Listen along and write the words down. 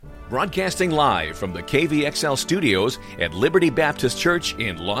Broadcasting live from the KVXL studios at Liberty Baptist Church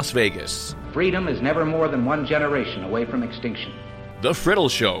in Las Vegas. Freedom is never more than one generation away from extinction. The Friddle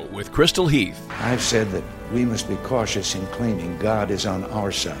Show with Crystal Heath. I've said that we must be cautious in claiming God is on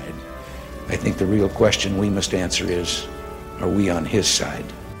our side. I think the real question we must answer is, are we on His side?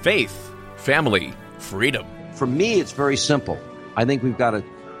 Faith, family, freedom. For me, it's very simple. I think we've got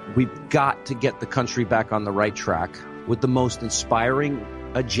to get the country back on the right track with the most inspiring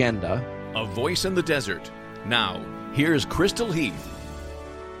agenda. A voice in the desert. Now, here's Crystal Heath.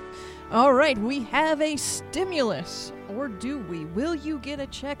 All right, we have a stimulus. Or do we? Will you get a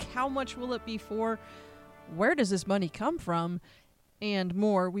check? How much will it be for? Where does this money come from? And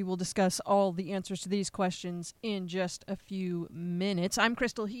more. We will discuss all the answers to these questions in just a few minutes. I'm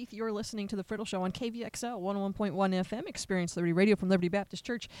Crystal Heath. You're listening to The Friddle Show on KVXL 101.1 FM, Experience Liberty Radio from Liberty Baptist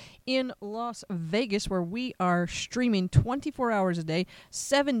Church in Las Vegas, where we are streaming 24 hours a day,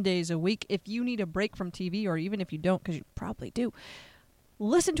 7 days a week. If you need a break from TV, or even if you don't, because you probably do,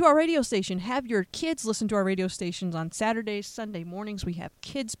 listen to our radio station. Have your kids listen to our radio stations on Saturdays, Sunday mornings. We have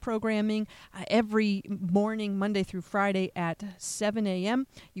kids programming every morning, Monday through Friday at 7 a.m.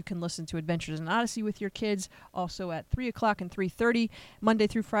 You can listen to Adventures in Odyssey with your kids, also at 3 o'clock and 3:30. Monday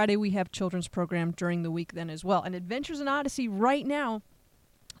through Friday, we have children's program during the week then as well. And Adventures in Odyssey right now,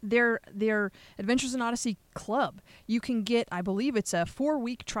 their Adventures in Odyssey Club, you can get, I believe it's a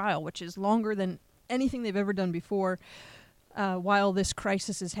 4-week trial, which is longer than anything they've ever done before. While this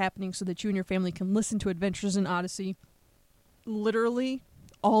crisis is happening, so that you and your family can listen to Adventures in Odyssey literally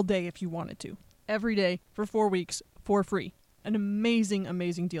all day if you wanted to. Every day for 4 weeks for free. An amazing,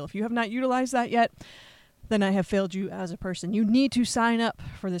 amazing deal. If you have not utilized that yet, then I have failed you as a person. You need to sign up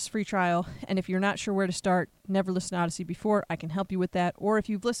for this free trial, and if you're not sure where to start, never listened to Odyssey before, I can help you with that. Or if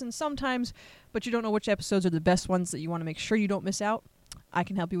you've listened sometimes, but you don't know which episodes are the best ones that you want to make sure you don't miss out, I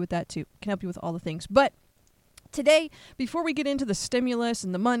can help you with that too. I can help you with all the things. But today, before we get into the stimulus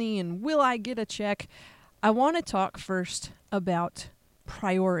and the money and will I get a check, I want to talk first about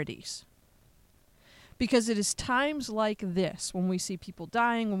priorities. Because it is times like this when we see people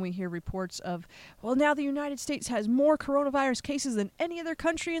dying, when we hear reports of, well, now the United States has more coronavirus cases than any other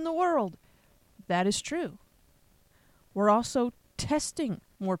country in the world. That is true. We're also testing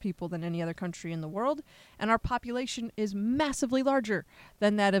more people than any other country in the world, and our population is massively larger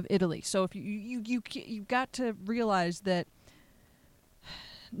than that of Italy. So if you've got to realize that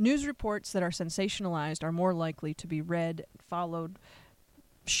news reports that are sensationalized are more likely to be read, followed,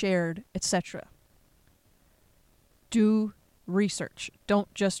 shared, etc. Do research.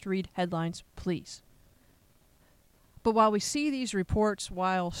 Don't just read headlines, please. But while we see these reports,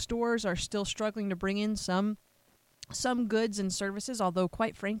 while stores are still struggling to bring in some goods and services, although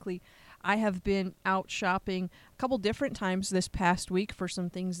quite frankly, I have been out shopping a couple different times this past week for some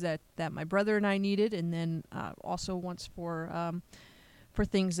things that my brother and I needed, and then also once for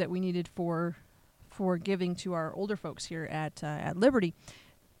things that we needed for giving to our older folks here at Liberty.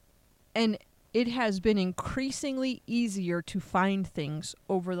 And it has been increasingly easier to find things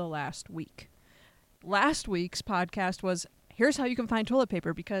over the last week. Last week's podcast was, here's how you can find toilet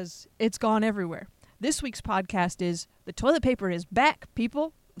paper because it's gone everywhere. This week's podcast is the toilet paper is back,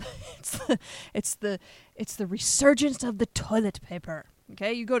 people. It's the resurgence of the toilet paper.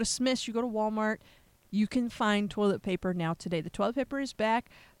 Okay, you go to Smith's, you go to Walmart, you can find toilet paper now today. The toilet paper is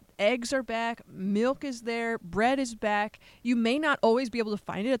back, eggs are back, milk is there, bread is back. You may not always be able to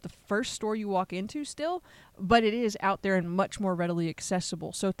find it at the first store you walk into still, but it is out there and much more readily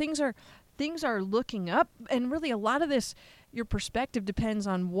accessible. So things are looking up, and really a lot of this, your perspective depends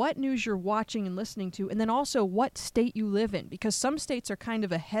on what news you're watching and listening to, and then also what state you live in, because some states are kind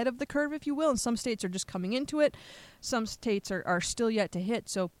of ahead of the curve, if you will, and some states are just coming into it. Some states are still yet to hit.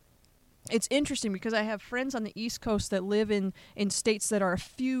 So it's interesting because I have friends on the East Coast that live in states that are a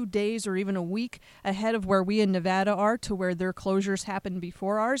few days or even a week ahead of where we in Nevada are, to where their closures happen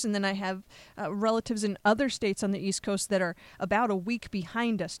before ours. And then I have relatives in other states on the East Coast that are about a week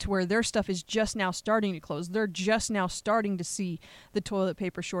behind us, to where their stuff is just now starting to close. They're just now starting to see the toilet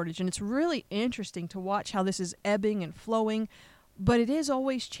paper shortage. And it's really interesting to watch how this is ebbing and flowing, but it is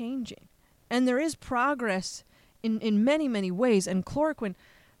always changing. And there is progress in many, many ways. And chloroquine,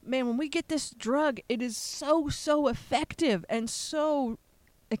 man, when we get this drug, it is so effective and so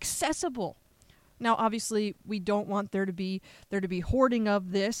accessible. Now, obviously, we don't want there to be hoarding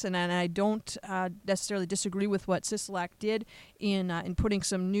of this, and I don't necessarily disagree with what Sisolak did in putting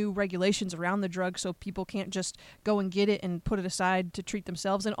some new regulations around the drug so people can't just go and get it and put it aside to treat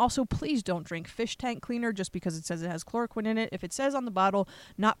themselves. And also, please don't drink fish tank cleaner just because it says it has chloroquine in it. If it says on the bottle,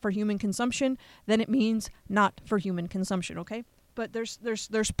 not for human consumption, then it means not for human consumption, okay? but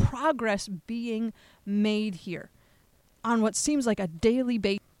there's progress being made here on what seems like a daily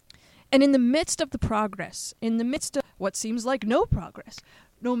basis. And in the midst of the progress, in the midst of what seems like no progress,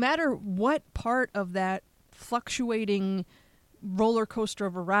 no matter what part of that fluctuating roller coaster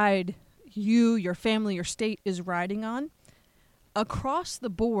of a ride you, your family, your state is riding on, across the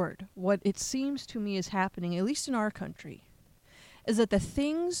board, what it seems to me is happening, at least in our country, is that the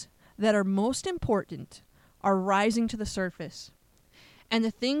things that are most important are rising to the surface, and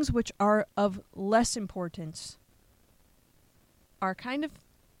the things which are of less importance are kind of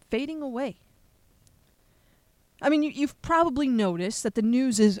fading away. I mean, you've probably noticed that the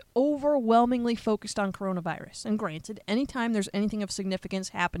news is overwhelmingly focused on coronavirus. And granted, anytime there's anything of significance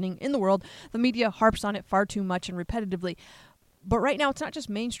happening in the world, the media harps on it far too much and repetitively. But right now, it's not just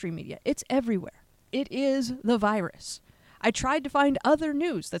mainstream media. It's everywhere. It is the virus. I tried to find other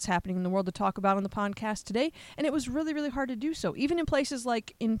news that's happening in the world to talk about on the podcast today, and it was really, really hard to do so. Even in places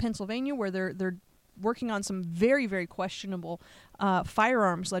like in Pennsylvania, where they're working on some very, very questionable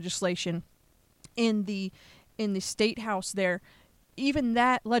firearms legislation in the state house there, even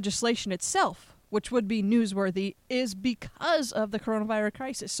that legislation itself, which would be newsworthy, is because of the coronavirus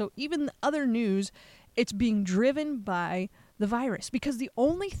crisis. So even the other news, it's being driven by the virus, because the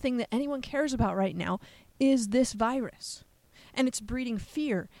only thing that anyone cares about right now is this virus. And it's breeding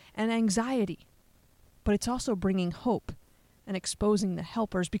fear and anxiety. But it's also bringing hope and exposing the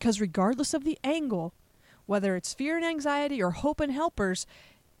helpers, because regardless of the angle, whether it's fear and anxiety or hope and helpers,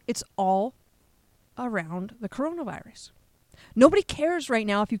 it's all around the coronavirus. Nobody cares right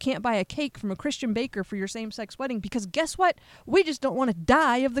now if you can't buy a cake from a Christian baker for your same-sex wedding, because guess what? We just don't want to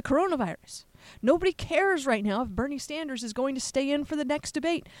die of the coronavirus. Nobody cares right now if Bernie Sanders is going to stay in for the next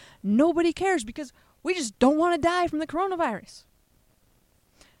debate. Nobody cares, because we just don't want to die from the coronavirus.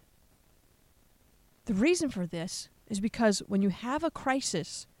 The reason for this is because when you have a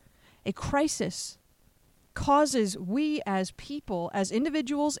crisis causes we as people, as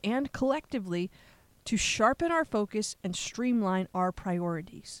individuals and collectively, to sharpen our focus and streamline our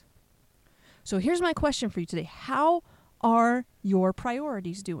priorities. So here's my question for you today. How are your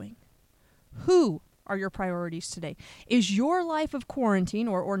priorities doing? Who are your priorities today? Is your life of quarantine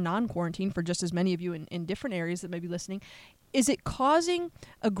or non-quarantine, for just as many of you in different areas that may be listening, is it causing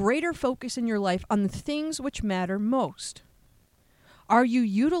a greater focus in your life on the things which matter most? Are you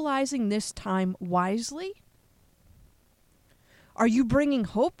utilizing this time wisely? Are you bringing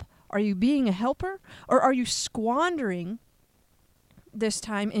hope? Are you being a helper? Or are you squandering this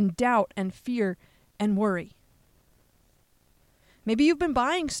time in doubt and fear and worry? Maybe you've been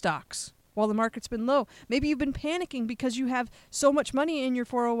buying stocks while the market's been low. Maybe you've been panicking because you have so much money in your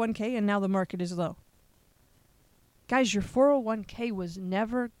 401k and now the market is low. Guys, your 401k was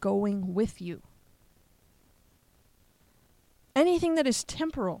never going with you. Anything that is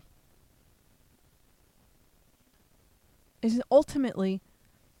temporal is ultimately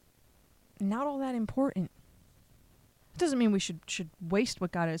not all that important. It doesn't mean we should waste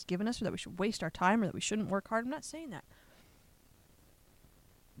what God has given us, or that we should waste our time, or that we shouldn't work hard. I'm not saying that.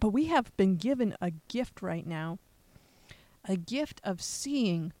 But we have been given a gift right now, a gift of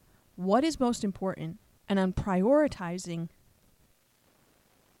seeing what is most important and on prioritizing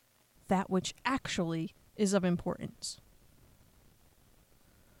that which actually is of importance.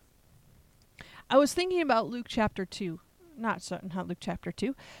 I was thinking about Luke chapter 2. Not Luke chapter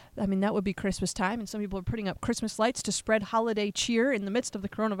 2. I mean, that would be Christmas time, and some people are putting up Christmas lights to spread holiday cheer in the midst of the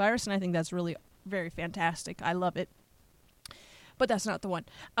coronavirus, and I think that's really very fantastic. I love it. But that's not the one.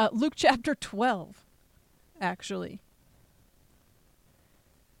 Luke chapter 12, actually,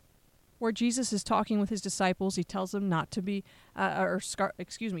 where Jesus is talking with his disciples. He tells them not to be,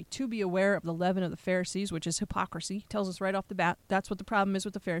 to be aware of the leaven of the Pharisees, which is hypocrisy. He tells us right off the bat, that's what the problem is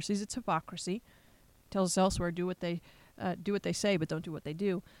with the Pharisees. It's hypocrisy. He tells us elsewhere, do what they say, but don't do what they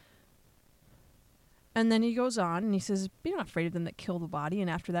do. And then he goes on and he says, be not afraid of them that kill the body, and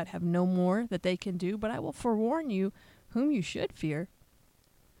after that have no more that they can do, but I will forewarn you whom you should fear.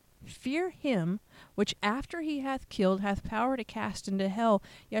 Fear him which after he hath killed hath power to cast into hell.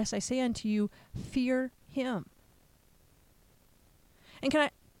 Yes, I say unto you, fear him. And can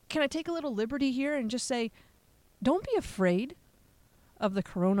I take a little liberty here and just say, don't be afraid of the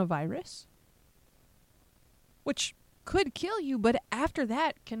coronavirus, which could kill you, but after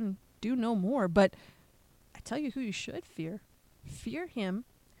that can do no more. But I tell you who you should fear. Fear him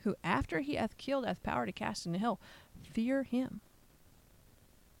who after he hath killed hath power to cast into hell. Fear him.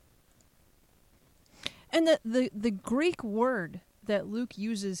 And the Greek word that Luke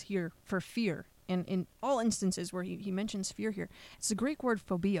uses here for fear in all instances where he mentions fear here. It's the Greek word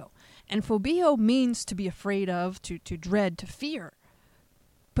phobeo. And phobeo means to be afraid of, to dread, to fear.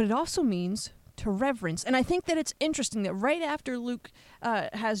 But it also means to reverence. And I think that it's interesting that right after Luke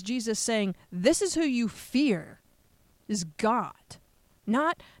has Jesus saying, this is who you fear, is God.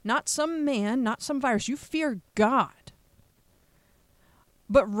 Not some man, not some virus. You fear God.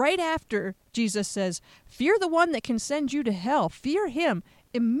 But right after Jesus says, fear the one that can send you to hell, fear him,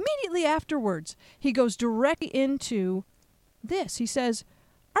 immediately afterwards, he goes directly into this. He says,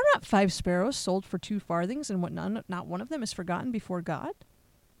 are not 5 sparrows sold for 2 farthings, and what not one of them is forgotten before God?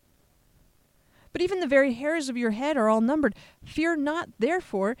 But even the very hairs of your head are all numbered. Fear not,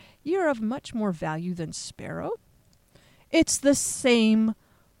 therefore, ye are of much more value than sparrow. It's the same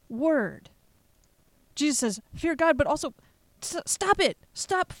word. Jesus says, fear God, but also stop it.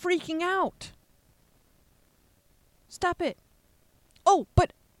 Stop freaking out. Stop it. Oh,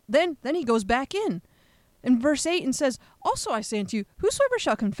 but then he goes back in verse 8 and says, also I say unto you, whosoever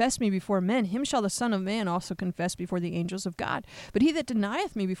shall confess me before men, him shall the Son of Man also confess before the angels of God. But he that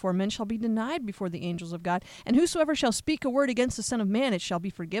denieth me before men shall be denied before the angels of God. And whosoever shall speak a word against the Son of Man, it shall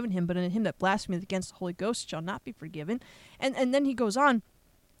be forgiven him. But in him that blasphemeth against the Holy Ghost shall not be forgiven. And then he goes on,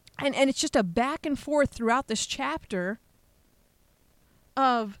 and it's just a back and forth throughout this chapter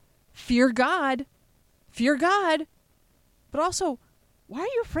of fear God, but also, why are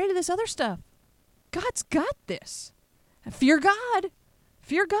you afraid of this other stuff? God's got this. Fear God.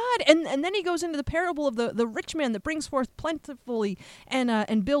 Fear God. And then he goes into the parable of the rich man that brings forth plentifully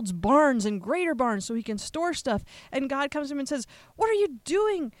and builds barns and greater barns so he can store stuff. And God comes to him and says, what are you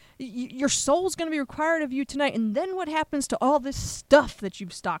doing? Your soul's going to be required of you tonight. And then what happens to all this stuff that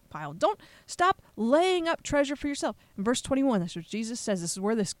you've stockpiled? Don't stop laying up treasure for yourself. In verse 21, that's what Jesus says. This is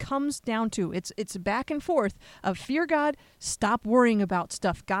where this comes down to. It's back and forth of fear God, stop worrying about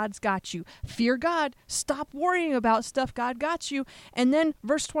stuff. God's got you. Fear God, stop worrying about stuff. God got you. And then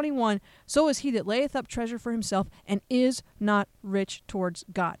verse 21, so is he that layeth up treasure for himself and is not rich towards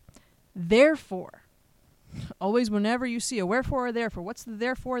God. Therefore, always whenever you see a wherefore or therefore, what's the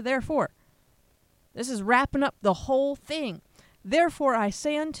therefore? This is wrapping up the whole thing. Therefore I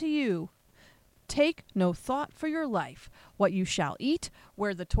say unto you, take no thought for your life, what you shall eat,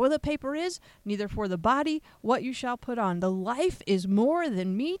 where the toilet paper is, neither for the body, what you shall put on. The life is more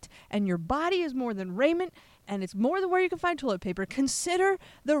than meat, and your body is more than raiment, and it's more than where you can find toilet paper. Consider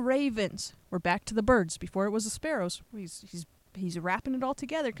the ravens. We're back to the birds. Before it was the sparrows. He's wrapping it all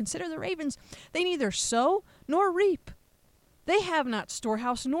together. Consider the ravens. They neither sow nor reap. They have not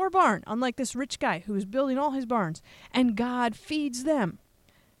storehouse nor barn, unlike this rich guy who is building all his barns, and God feeds them.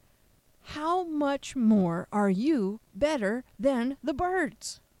 How much more are you better than the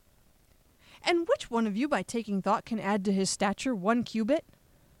birds? And which one of you by taking thought can add to his stature 1 cubit?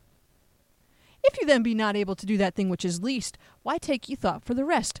 If you then be not able to do that thing which is least, why take ye thought for the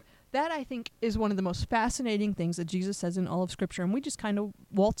rest? That, I think, is one of the most fascinating things that Jesus says in all of Scripture, and we just kind of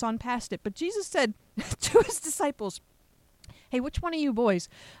waltz on past it. But Jesus said to his disciples, hey, which one of you boys,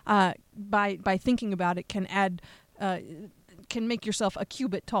 by thinking about it, can make yourself a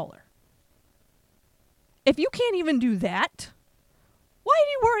cubit taller? If you can't even do that, why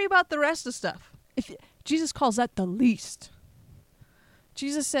do you worry about the rest of stuff? Jesus calls that the least.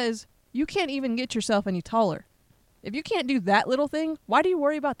 Jesus says, you can't even get yourself any taller. If you can't do that little thing, why do you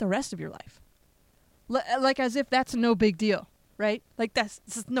worry about the rest of your life? Like as if that's no big deal, right? Like this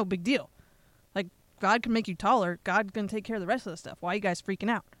is no big deal. Like God can make you taller. God's going to take care of the rest of the stuff. Why are you guys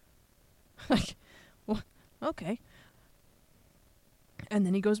freaking out? Like, well, okay. And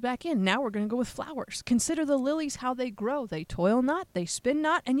then he goes back in. Now we're going to go with flowers. Consider the lilies, how they grow. They toil not, they spin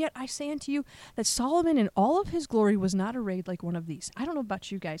not. And yet I say unto you that Solomon in all of his glory was not arrayed like one of these. I don't know about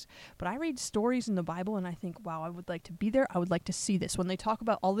you guys, but I read stories in the Bible and I think, wow, I would like to be there. I would like to see this. When they talk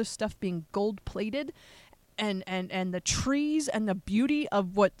about all this stuff being gold-plated and the trees and the beauty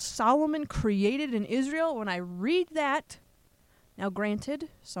of what Solomon created in Israel, when I read that, now, granted,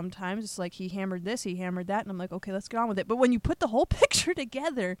 sometimes it's like he hammered this, he hammered that, and I'm like, okay, let's get on with it. But when you put the whole picture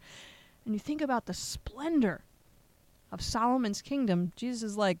together and you think about the splendor of Solomon's kingdom, Jesus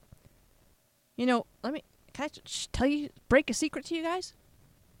is like, can I tell you, break a secret to you guys?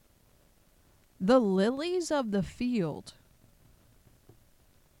 The lilies of the field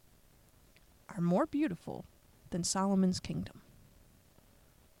are more beautiful than Solomon's kingdom.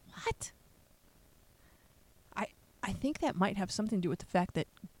 What? I think that might have something to do with the fact that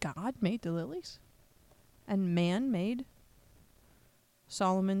God made the lilies and man made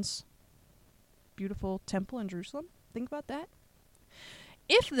Solomon's beautiful temple in Jerusalem. Think about that.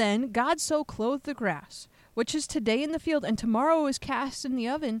 If then God so clothed the grass, which is today in the field and tomorrow is cast in the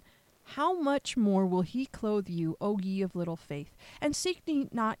oven, how much more will he clothe you, O ye of little faith? And seek ye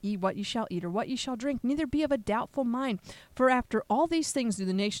not ye what ye shall eat, or what ye shall drink, neither be of a doubtful mind. For after all these things do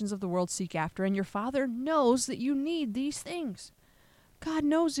the nations of the world seek after, and your Father knows that you need these things. God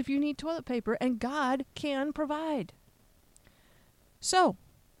knows if you need toilet paper, and God can provide. So,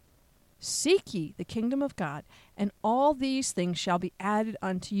 seek ye the kingdom of God, and all these things shall be added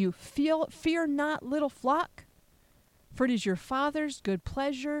unto you. Fear not, little flock, for it is your Father's good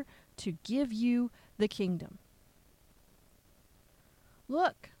pleasure to give you the kingdom.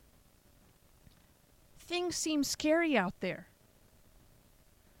 Look, things seem scary out there.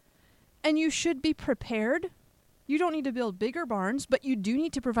 And you should be prepared. You don't need to build bigger barns, but you do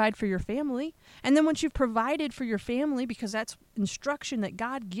need to provide for your family. And then once you've provided for your family, because that's instruction that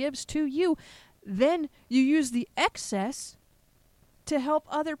God gives to you, then you use the excess to help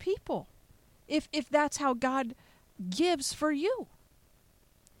other people. If that's how God gives for you.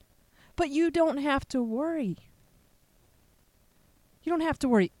 But you don't have to worry. You don't have to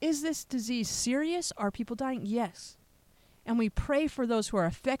worry. Is this disease serious? Are people dying? Yes. And we pray for those who are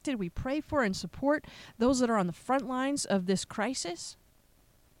affected. We pray for and support those that are on the front lines of this crisis.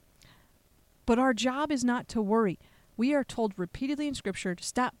 But our job is not to worry. We are told repeatedly in Scripture to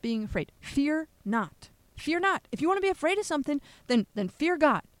stop being afraid. Fear not. Fear not. If you want to be afraid of something, then fear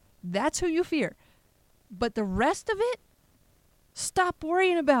God. That's who you fear. But the rest of it, stop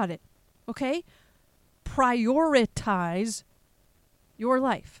worrying about it. Okay? Prioritize your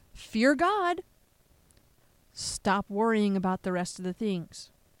life. Fear God. Stop worrying about the rest of the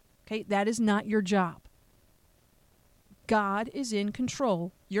things. Okay? That is not your job. God is in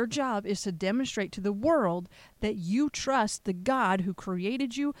control. Your job is to demonstrate to the world that you trust the God who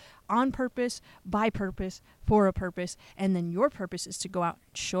created you on purpose, by purpose, for a purpose. And then your purpose is to go out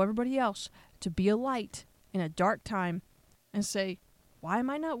and show everybody else, to be a light in a dark time and say, why am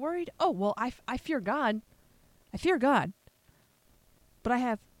I not worried? Oh, well, I fear God. I fear God. But I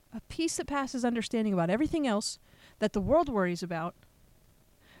have a peace that passes understanding about everything else that the world worries about,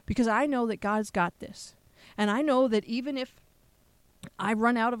 because I know that God's got this. And I know that even if I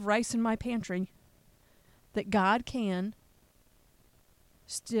run out of rice in my pantry, that God can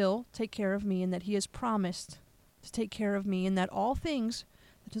still take care of me, and that He has promised to take care of me, and that all things,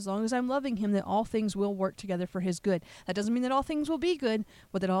 that as long as I'm loving Him, that all things will work together for His good. That doesn't mean that all things will be good,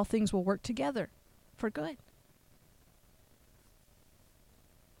 but that all things will work together for good.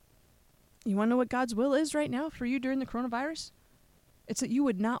 You want to know what God's will is right now for you during the coronavirus? It's that you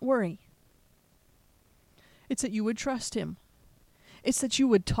would not worry. It's that you would trust Him. It's that you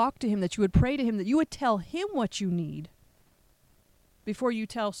would talk to Him, that you would pray to Him, that you would tell Him what you need before you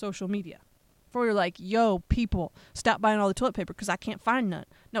tell social media. Before you're like, yo, people, stop buying all the toilet paper because I can't find none.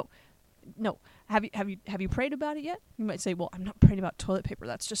 No. Have you prayed about it yet? You might say, well, I'm not praying about toilet paper.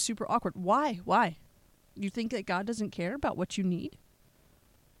 That's just super awkward. Why? You think that God doesn't care about what you need?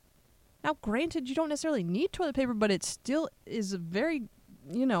 Now, granted, you don't necessarily need toilet paper, but it still is a very,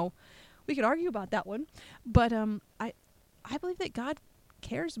 we could argue about that one. But I believe that God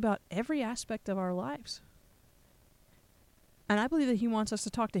cares about every aspect of our lives. And I believe that He wants us to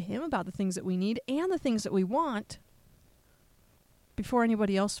talk to Him about the things that we need and the things that we want before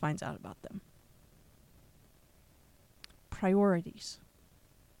anybody else finds out about them. Priorities.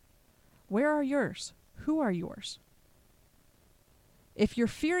 Where are yours? Who are yours? If you're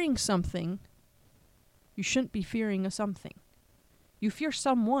fearing something, you shouldn't be fearing a something. You fear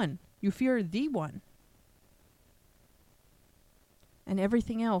someone. You fear the one. And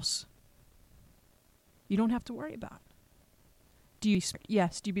everything else, you don't have to worry about.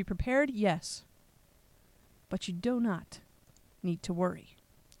 Yes. Do you be prepared? Yes. But you do not need to worry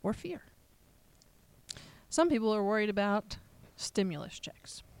or fear. Some people are worried about stimulus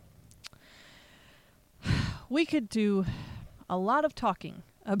checks. We could do a lot of talking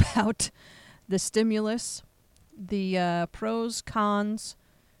about the stimulus, the pros, cons,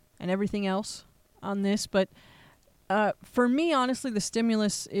 and everything else on this. But for me, honestly, the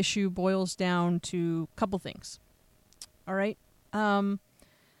stimulus issue boils down to a couple things. All right?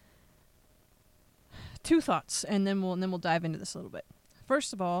 Two thoughts, and then we'll dive into this a little bit.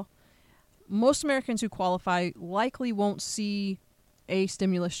 First of all, most Americans who qualify likely won't see a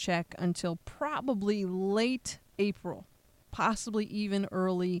stimulus check until probably late April. Possibly even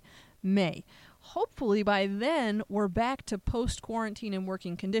early May. Hopefully by then we're back to post-quarantine and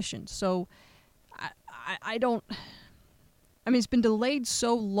working conditions. So it's been delayed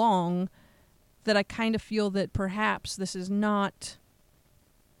so long that I kind of feel that perhaps this is not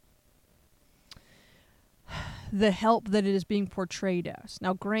the help that it is being portrayed as.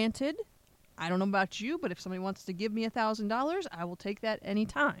 Now, granted, I don't know about you, but if somebody wants to give me $1,000, I will take that any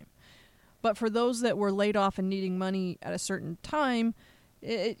time. But for those that were laid off and needing money at a certain time,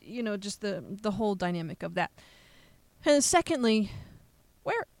 just the whole dynamic of that. And secondly,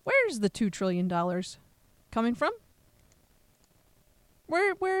 where's the $2 trillion coming from?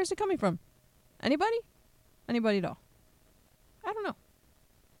 Where is it coming from? Anybody? Anybody at all? I don't know.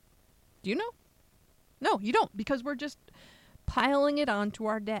 Do you know? No, you don't, because we're just piling it onto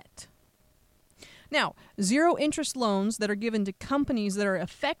our debt. Now, zero interest loans that are given to companies that are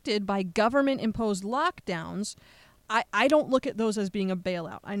affected by government-imposed lockdowns, I don't look at those as being a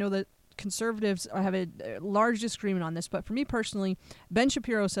bailout. I know that conservatives have a large disagreement on this, but for me personally, Ben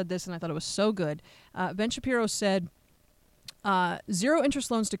Shapiro said this, and I thought it was so good. Ben Shapiro said, zero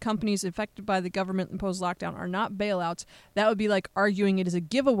interest loans to companies affected by the government-imposed lockdown are not bailouts. That would be like arguing it is a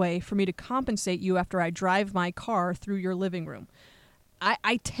giveaway for me to compensate you after I drive my car through your living room.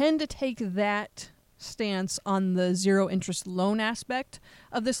 I tend to take that stance on the zero interest loan aspect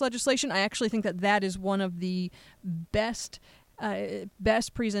of this legislation. I actually think that is one of the best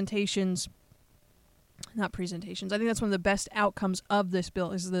presentations. Not presentations. I think that's one of the best outcomes of this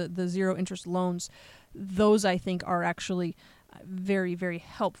bill is the zero interest loans. Those, I think, are actually very, very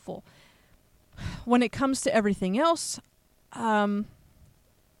helpful. When it comes to everything else,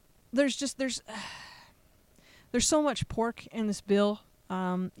 there's so much pork in this bill.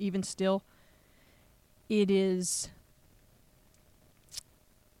 Even still, it is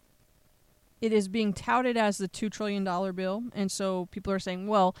being touted as the $2 trillion bill, and so people are saying,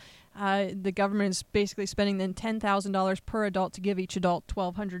 well, the government is basically spending then $10,000 per adult to give each adult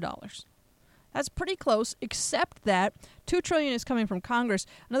 $1,200. That's pretty close, except that $2 trillion is coming from Congress,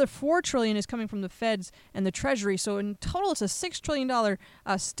 another $4 trillion is coming from the feds and the Treasury. So in total, it's a $6 trillion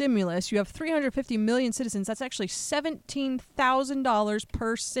stimulus. You have 350 million citizens. That's actually $17,000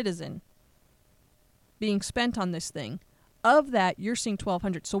 per citizen being spent on this thing. Of that, you're seeing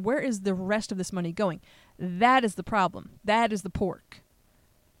 $1,200. So where is the rest of this money going? That is the problem. That is the pork.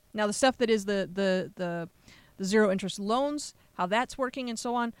 Now, the stuff that is the zero interest loans, how that's working and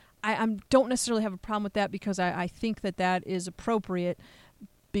so on, I don't necessarily have a problem with that because I think that is appropriate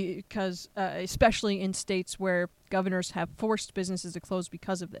because especially in states where governors have forced businesses to close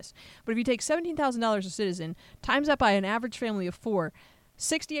because of this. But if you take $17,000 a citizen, times that by an average family of four,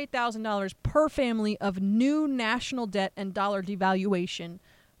 $68,000 per family of new national debt and dollar devaluation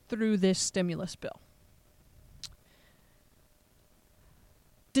through this stimulus bill.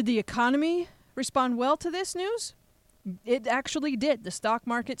 Did the economy respond well to this news? It actually did. The stock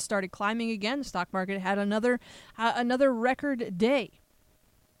market started climbing again. The stock market had another record day.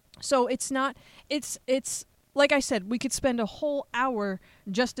 So it's like I said, we could spend a whole hour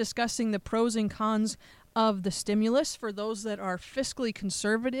just discussing the pros and cons of the stimulus. For those that are fiscally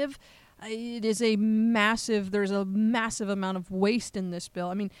conservative, there's a massive amount of waste in this bill.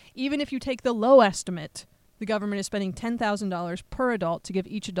 I mean, even if you take the low estimate, the government is spending $10,000 per adult to give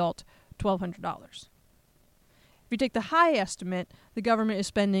each adult $1,200. If you take the high estimate, the government is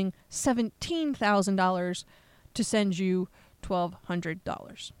spending $17,000 to send you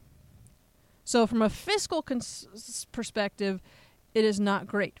 $1,200. So from a fiscal perspective, it is not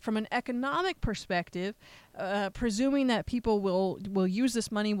great. From an economic perspective, presuming that people will use this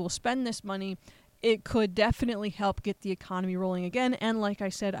money, will spend this money, it could definitely help get the economy rolling again. And like I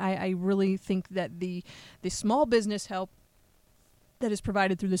said, I really think that the small business help that is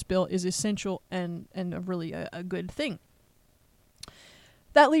provided through this bill is essential and really a good thing.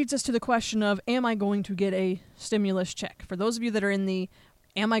 That leads us to the question of, am I going to get a stimulus check? For those of you that are in the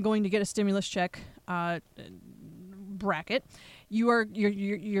am I going to get a stimulus check bracket, your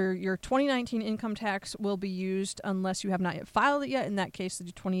 2019 income tax will be used unless you have not yet filed it yet. In that case, the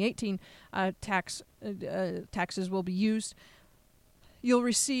 2018 taxes will be used. You'll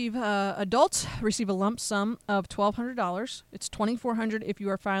receive, adults receive a lump sum of $1,200. It's $2,400 if you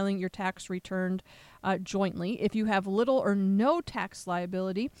are filing your tax return jointly. If you have little or no tax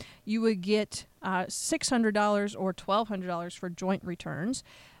liability, you would get $600 or $1,200 for joint returns.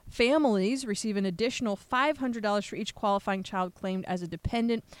 Families receive an additional $500 for each qualifying child claimed as a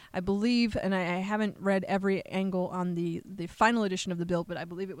dependent. I believe, and I haven't read every angle on the final edition of the bill, but I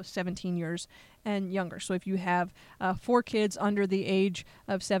believe it was 17 years and younger. So if you have 4 kids under the age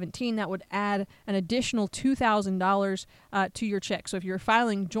of 17, that would add an additional $2,000 to your check. So if you're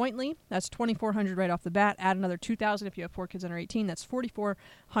filing jointly, that's $2,400 right off the bat. Add another $2,000 if you have 4 kids under 18. That's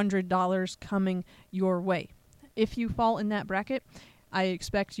 $4,400 coming your way. If you fall in that bracket, I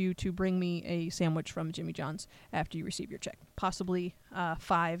expect you to bring me a sandwich from Jimmy John's after you receive your check, possibly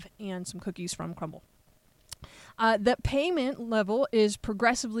 5 and some cookies from Crumble. The payment level is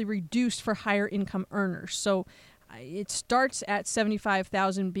progressively reduced for higher income earners. So it starts at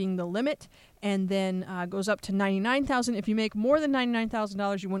 $75,000 being the limit, and then goes up to $99,000. If you make more than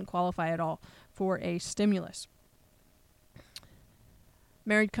 $99,000, you wouldn't qualify at all for a stimulus.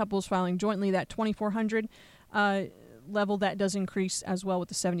 Married couples filing jointly, that $2,400 level, that does increase as well with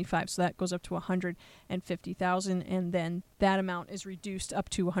the 75, so that goes up to $150,000, and then that amount is reduced up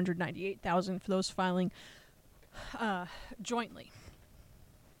to $198,000 for those filing jointly.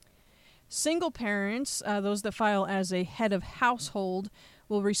 Single parents, those that file as a head of household,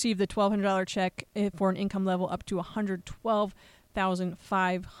 will receive the $1,200 check for an income level up to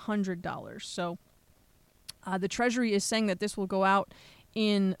 $112,500. So the Treasury is saying that this will go out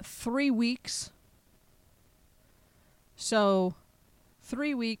in 3 weeks. So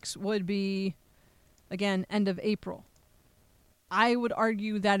 3 weeks would be, again, end of April. I would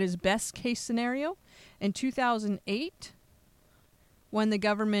argue that is best case scenario. In 2008, when the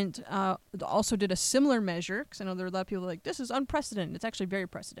government also did a similar measure, because I know there are a lot of people like, this is unprecedented. It's actually very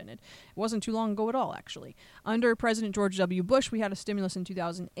precedented. It wasn't too long ago at all, actually. Under President George W. Bush, we had a stimulus in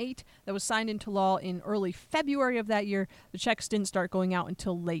 2008 that was signed into law in early February of that year. The checks didn't start going out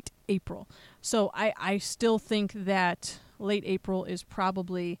until late April. So I still think that late April is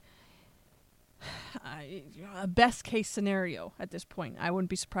probably a best case scenario at this point. I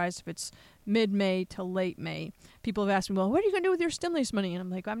wouldn't be surprised if it's mid-May to late May. People have asked me, well, what are you going to do with your stimulus money? And I'm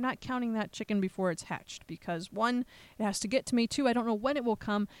like, I'm not counting that chicken before it's hatched, because 1, it has to get to me. 2, I don't know when it will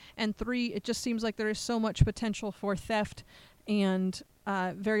come. And 3, it just seems like there is so much potential for theft and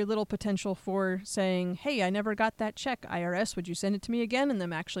very little potential for saying, hey, I never got that check, IRS, would you send it to me again? And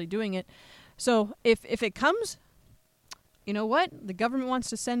them actually doing it. So if it comes, you know what? The government wants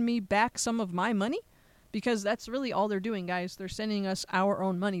to send me back some of my money, because that's really all they're doing, guys. They're sending us our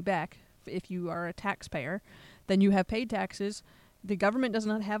own money back. If you are a taxpayer, then you have paid taxes. The government does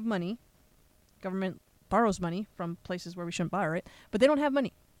not have money. Government borrows money from places where we shouldn't borrow it, but they don't have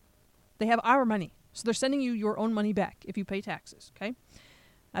money. They have our money. So they're sending you your own money back if you pay taxes, okay?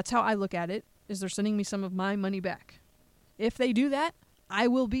 That's how I look at it, is they're sending me some of my money back. If they do that, I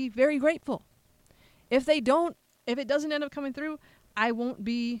will be very grateful. If they don't, if it doesn't end up coming through, I won't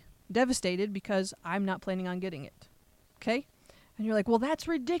be devastated, because I'm not planning on getting it. Okay? And you're like, well, that's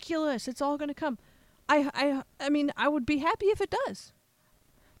ridiculous. It's all going to come. I mean, I would be happy if it does.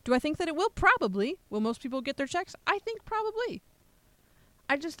 Do I think that it will? Probably. Will most people get their checks? I think probably.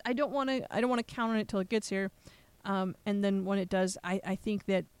 I don't want to count on it till it gets here. And then when it does, I think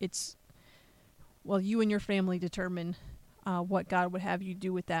that it's, well, you and your family determine what God would have you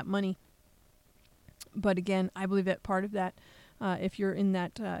do with that money. But again, I believe that part of that, if you're in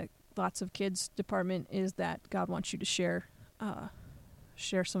that lots of kids department, is that God wants you to share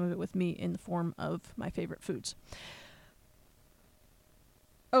some of it with me in the form of my favorite foods.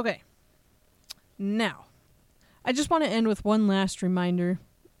 Okay. Now, I just want to end with one last reminder,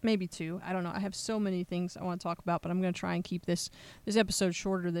 maybe 2. I don't know. I have so many things I want to talk about, but I'm going to try and keep this episode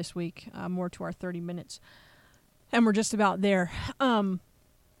shorter this week, more to our 30 minutes. And we're just about there.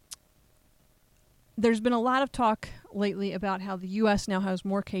 There's been a lot of talk lately about how the U.S. now has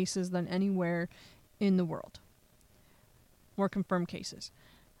more cases than anywhere in the world. More confirmed cases.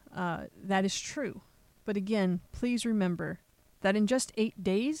 That is true. But again, please remember that in just 8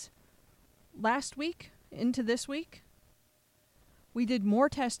 days, last week into this week, we did more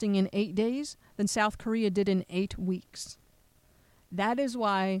testing in 8 days than South Korea did in 8 weeks. That is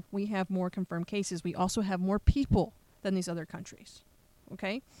why we have more confirmed cases. We also have more people than these other countries.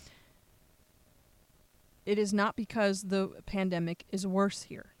 Okay? It is not because the pandemic is worse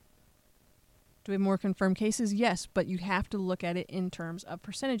here. Do we have more confirmed cases? Yes, but you have to look at it in terms of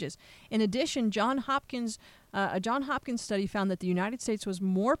percentages. In addition, a John Hopkins study found that the United States was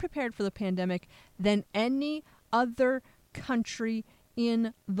more prepared for the pandemic than any other country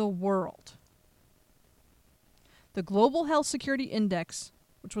in the world. The Global Health Security Index,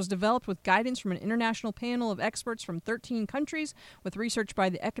 which was developed with guidance from an international panel of experts from 13 countries with research by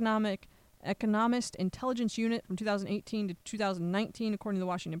the Economist Intelligence Unit from 2018 to 2019, according to the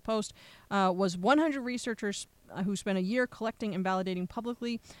Washington Post, was 100 researchers who spent a year collecting and validating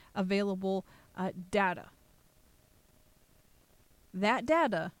publicly available data. That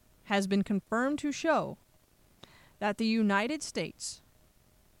data has been confirmed to show that the United States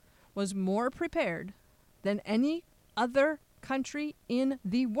was more prepared than any other country in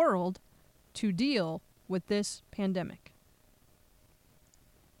the world to deal with this pandemic.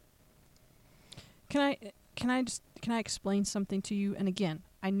 Can I explain something to you? And again,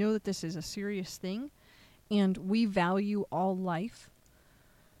 I know that this is a serious thing, and we value all life,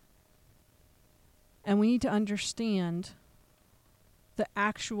 and we need to understand the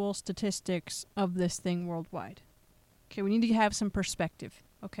actual statistics of this thing worldwide. Okay, we need to have some perspective,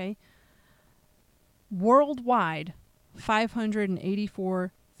 okay? Worldwide,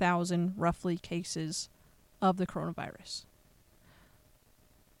 584,000 roughly cases of the coronavirus.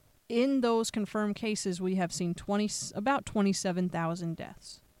 In those confirmed cases, we have seen about 27,000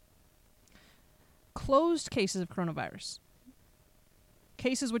 deaths. Closed cases of coronavirus.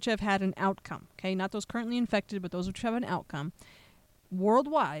 Cases which have had an outcome, okay? Not those currently infected, but those which have an outcome.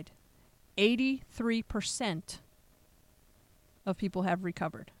 Worldwide, 83% of people have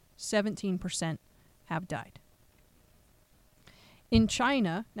recovered. 17% have died. In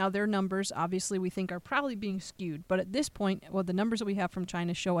China, now their numbers obviously we think are probably being skewed, but at this point, well, the numbers that we have from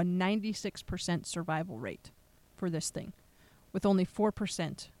China show a 96% survival rate for this thing, with only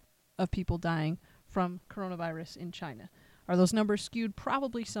 4% of people dying from coronavirus in China. Are those numbers skewed?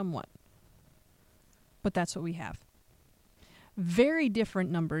 Probably somewhat, but that's what we have. Very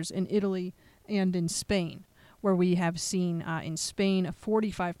different numbers in Italy and in Spain, where we have seen in Spain a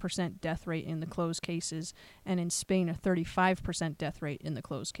 45% death rate in the closed cases, and in Spain a 35% death rate in the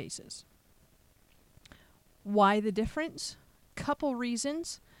closed cases. Why the difference? Couple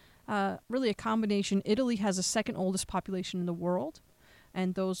reasons. Really a combination. Italy has the second oldest population in the world,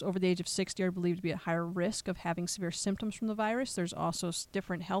 and those over the age of 60 are believed to be at higher risk of having severe symptoms from the virus. There's also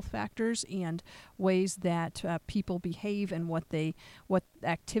different health factors and ways that people behave and what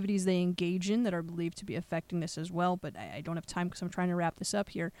activities they engage in that are believed to be affecting this as well. But I don't have time because I'm trying to wrap this up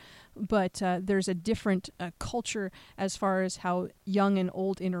here. But there's a different culture as far as how young and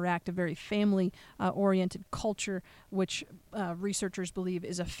old interact, a very family-oriented culture, which researchers believe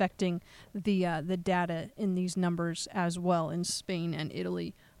is affecting the data in these numbers as well in Spain and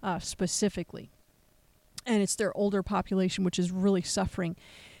Italy specifically. And it's their older population which is really suffering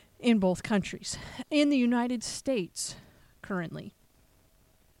in both countries. In the United States currently,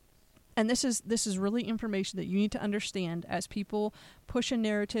 and this is really information that you need to understand as people push a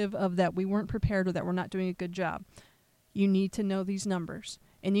narrative of that we weren't prepared or that we're not doing a good job. You need to know these numbers.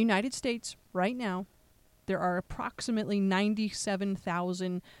 In the United States right now, there are approximately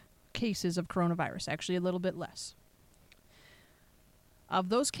 97,000 cases of coronavirus, actually a little bit less. Of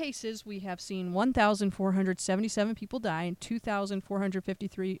those cases, we have seen 1,477 people die and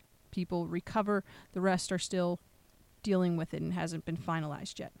 2,453 people recover. The rest are still dealing with it and hasn't been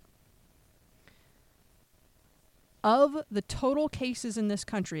finalized yet. Of the total cases in this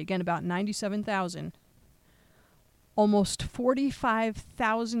country, again about 97,000, almost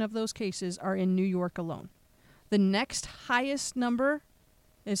 45,000 of those cases are in New York alone. The next highest number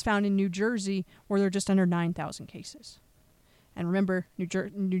is found in New Jersey, where there are just under 9,000 cases. And remember, New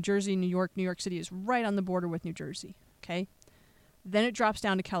Jersey, New York City is right on the border with New Jersey, okay? Then it drops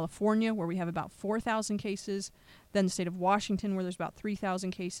down to California, where we have about 4,000 cases. Then the state of Washington, where there's about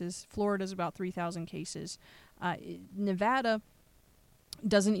 3,000 cases. Florida's about 3,000 cases. Nevada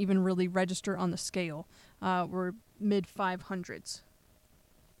doesn't even really register on the scale. We're mid-500s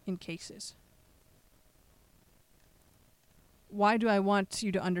in cases. Why do I want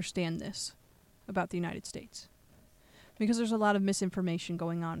you to understand this about the United States? Because there's a lot of misinformation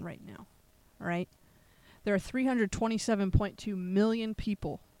going on right now, all right? There are 327.2 million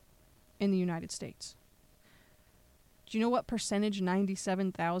people in the United States. Do you know what percentage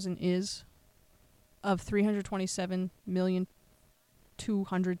 97,000 is of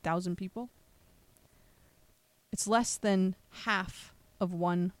 327,200,000 people? It's less than half of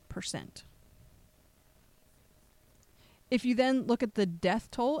 1%. If you then look at the death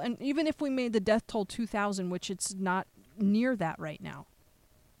toll, and even if we made the death toll 2,000, which it's not near that right now,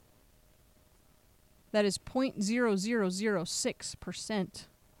 that is 0.0006%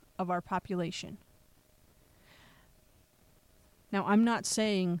 of our population. Now, I'm not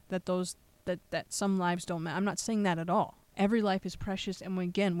saying that that some lives don't matter. I'm not saying that at all. Every life is precious, and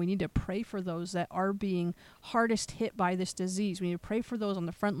again, we need to pray for those that are being hardest hit by this disease. We need to pray for those on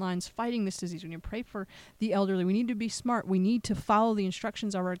the front lines fighting this disease. We need to pray for the elderly. We need to be smart. We need to follow the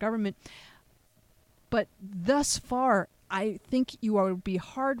instructions of our government. But thus far, I think you would be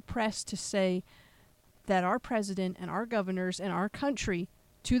hard-pressed to say that our president and our governors and our country,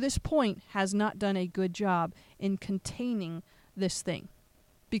 to this point, has not done a good job in containing this thing.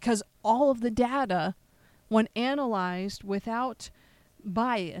 Because all of the data, when analyzed without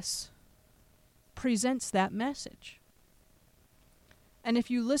bias, presents that message. And if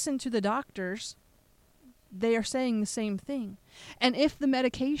you listen to the doctors, they are saying the same thing. And if the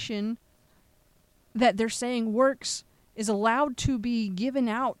medication that they're saying works is allowed to be given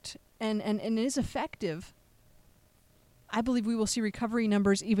out and is effective, I believe we will see recovery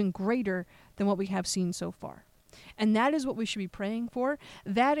numbers even greater than what we have seen so far. And that is what we should be praying for.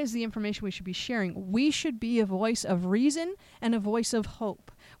 That is the information we should be sharing. We should be a voice of reason and a voice of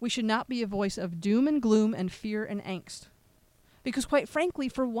hope. We should not be a voice of doom and gloom and fear and angst. Because quite frankly,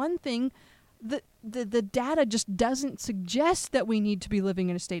 for one thing, the data just doesn't suggest that we need to be living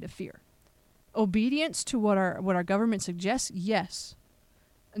in a state of fear. Obedience to what our government suggests, yes.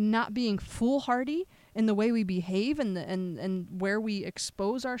 Not being foolhardy in the way we behave and where we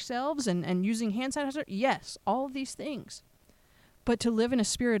expose ourselves and using hand sanitizer, yes, all of these things. But to live in a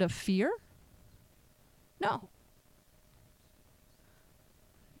spirit of fear? No.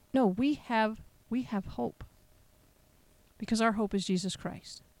 No, we have hope. Because our hope is Jesus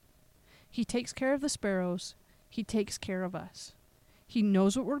Christ. He takes care of the sparrows. He takes care of us. He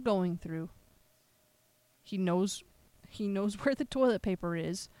knows what we're going through. He knows where the toilet paper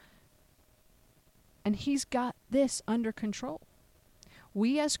is. And he's got this under control.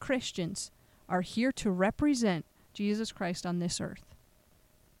 We as Christians are here to represent Jesus Christ on this earth.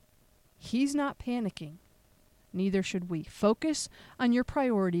 He's not panicking. Neither should we. Focus on your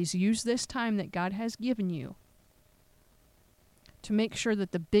priorities. Use this time that God has given you to make sure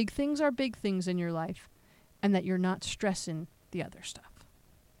that the big things are big things in your life and that you're not stressing the other stuff.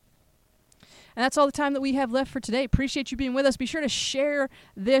 And that's all the time that we have left for today. Appreciate you being with us. Be sure to share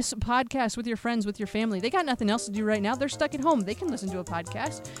this podcast with your friends, with your family. They got nothing else to do right now. They're stuck at home. They can listen to a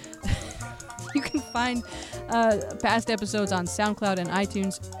podcast. You can find past episodes on SoundCloud and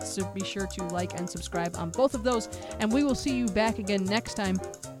iTunes, so be sure to like and subscribe on both of those. And we will see you back again next time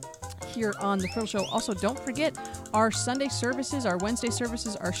here on The Frill Show. Also, don't forget our Sunday services, our Wednesday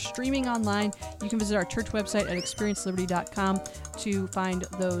services are streaming online. You can visit our church website at experienceliberty.com to find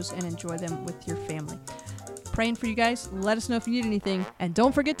those and enjoy them with your family. Praying for you guys. Let us know if you need anything. And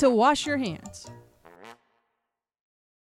don't forget to wash your hands.